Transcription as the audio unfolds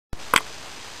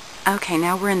Okay,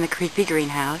 now we're in the creepy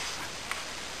greenhouse.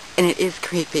 And it is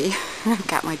creepy. I've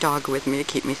got my dog with me to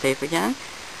keep me safe again.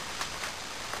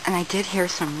 And I did hear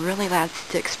some really loud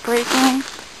sticks breaking.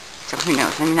 So who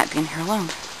knows, I may not be in here alone.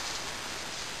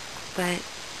 But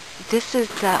this is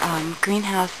the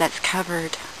greenhouse that's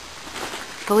covered,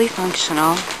 fully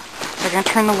functional. They're going to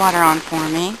turn the water on for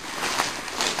me.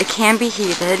 It can be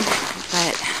heated,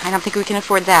 but I don't think we can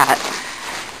afford that.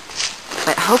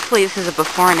 But hopefully this is a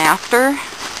before and after.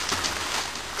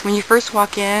 When you first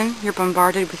walk in, you're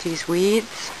bombarded with these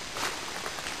weeds.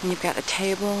 And you've got the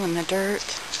table and the dirt.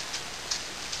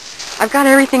 I've got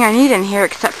everything I need in here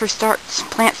except for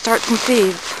plant starts and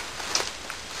seeds.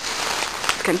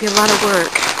 It's going to be a lot of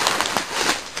work.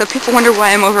 So people wonder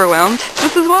why I'm overwhelmed.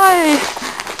 This is why!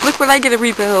 Look what I get to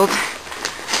rebuild.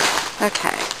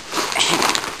 Okay.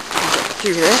 I'll get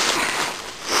through this.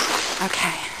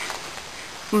 Okay.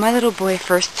 When my little boy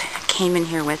first came in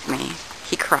here with me,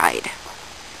 he cried.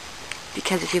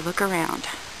 Because if you look around,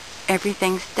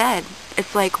 everything's dead.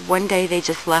 It's like one day they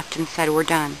just left and said, we're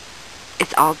done.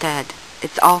 It's all dead.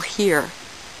 It's all here.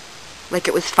 Like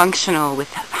it was functional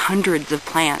with hundreds of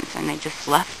plants and they just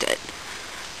left it.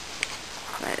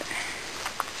 But,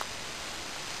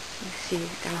 you see,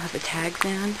 that'll have the tags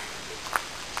in.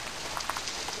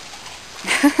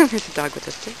 There's a dog with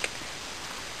a stick.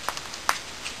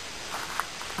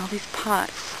 All these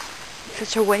pots.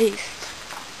 Such a waste.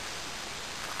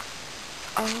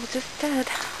 All just dead.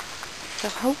 So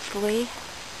hopefully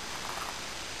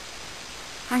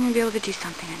I'm going to be able to do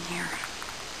something in here.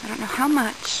 I don't know how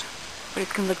much, but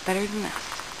it's going to look better than this.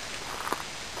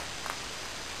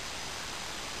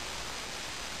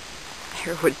 I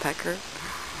hear a woodpecker.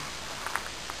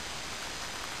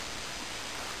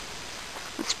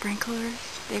 The sprinklers,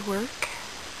 they work.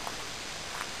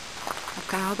 I've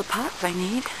got all the pots I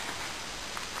need.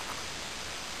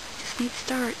 Just need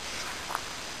starts.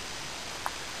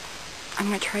 I'm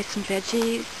going to try some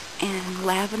veggies and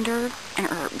lavender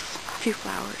and herbs. A few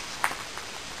flowers.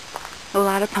 A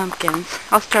lot of pumpkins.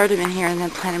 I'll start them in here and then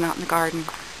plant them out in the garden.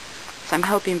 So I'm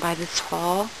hoping by this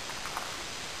fall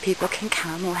people can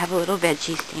come. We'll have a little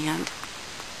veggie stand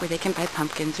where they can buy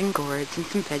pumpkins and gourds and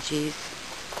some veggies.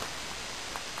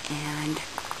 And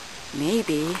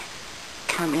maybe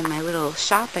come in my little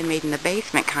shop I made in the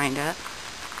basement, kinda,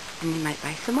 and they might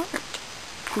buy some art.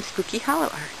 Some spooky hollow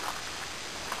art.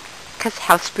 Because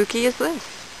how spooky is this?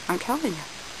 I'm telling you.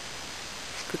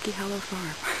 Spooky Hollow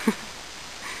Farm.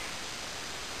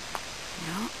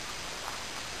 No.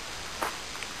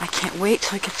 I can't wait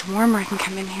till it gets warmer. I can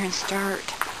come in here and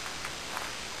start.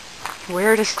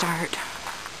 Where to start?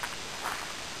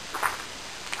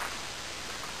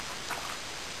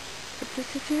 But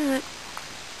this is it.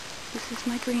 This is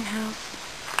my greenhouse.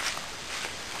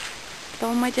 With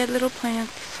all my dead little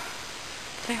plants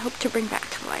that I hope to bring back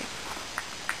to life.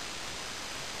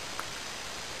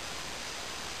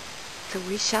 So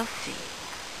we shall see.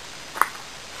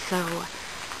 So,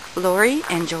 Lori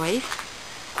and Joyce,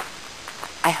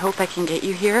 I hope I can get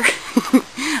you here.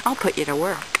 I'll put you to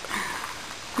work.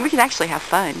 We could actually have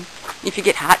fun. If you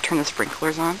get hot, turn the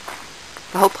sprinklers on.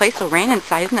 The whole place will rain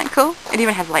inside. Isn't that cool? It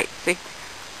even has lights. See?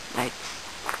 Lights.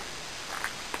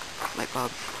 Light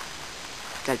bulbs.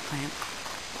 Dead plants.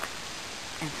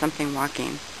 And something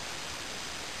walking.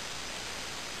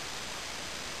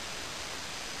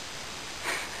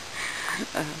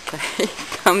 Okay,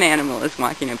 some animal is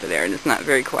walking over there and it's not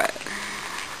very quiet.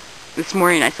 This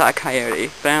morning I saw a coyote,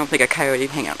 but I don't think a coyote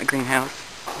would hang out in the greenhouse.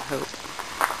 I hope.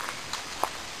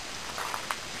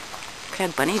 We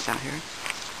had bunnies out here.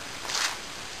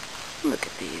 Look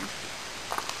at these.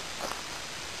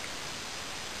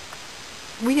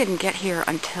 We didn't get here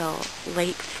until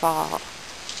late fall.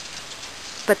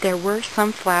 But there were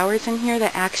some flowers in here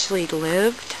that actually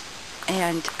lived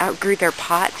and outgrew their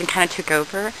pots and kind of took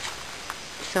over.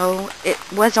 So it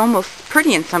was almost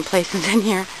pretty in some places in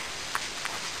here.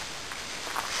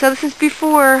 So this is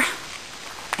before,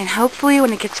 and hopefully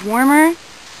when it gets warmer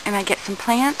and I get some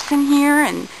plants in here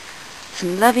and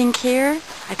some loving care,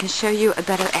 I can show you a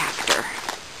better after.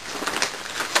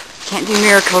 Can't do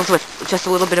miracles with just a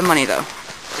little bit of money though.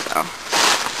 So.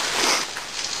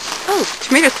 Oh,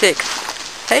 tomato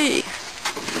sticks. Hey.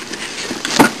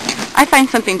 I find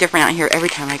something different out here every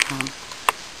time I come.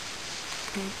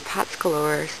 Pots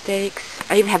galore, steaks.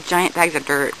 I even have giant bags of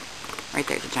dirt. Right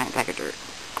there's a giant bag of dirt.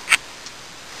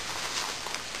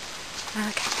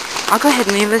 Okay. I'll go ahead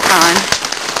and leave this on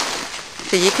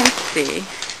so you can see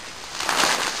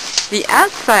the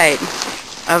outside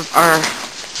of our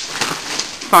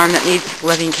farm that needs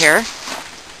living care.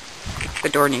 The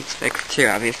door needs fixed too,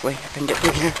 obviously. If I can get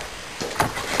through here.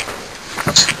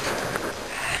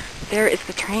 There is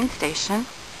the train station.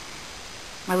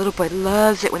 My little boy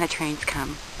loves it when the trains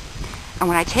come. And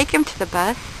when I take him to the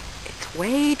bus, it's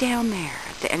way down there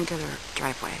at the end of the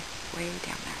driveway. Way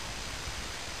down there.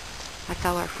 That's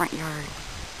all our front yard.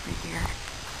 Right here.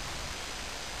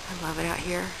 I love it out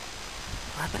here.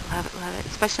 Love it, love it, love it.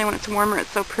 Especially when it's warmer,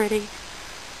 it's so pretty.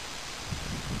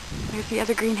 There's the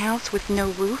other greenhouse with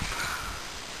no roof.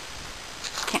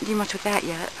 Can't do much with that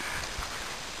yet.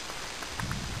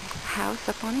 House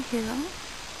up on a hill,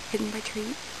 hidden by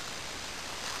trees.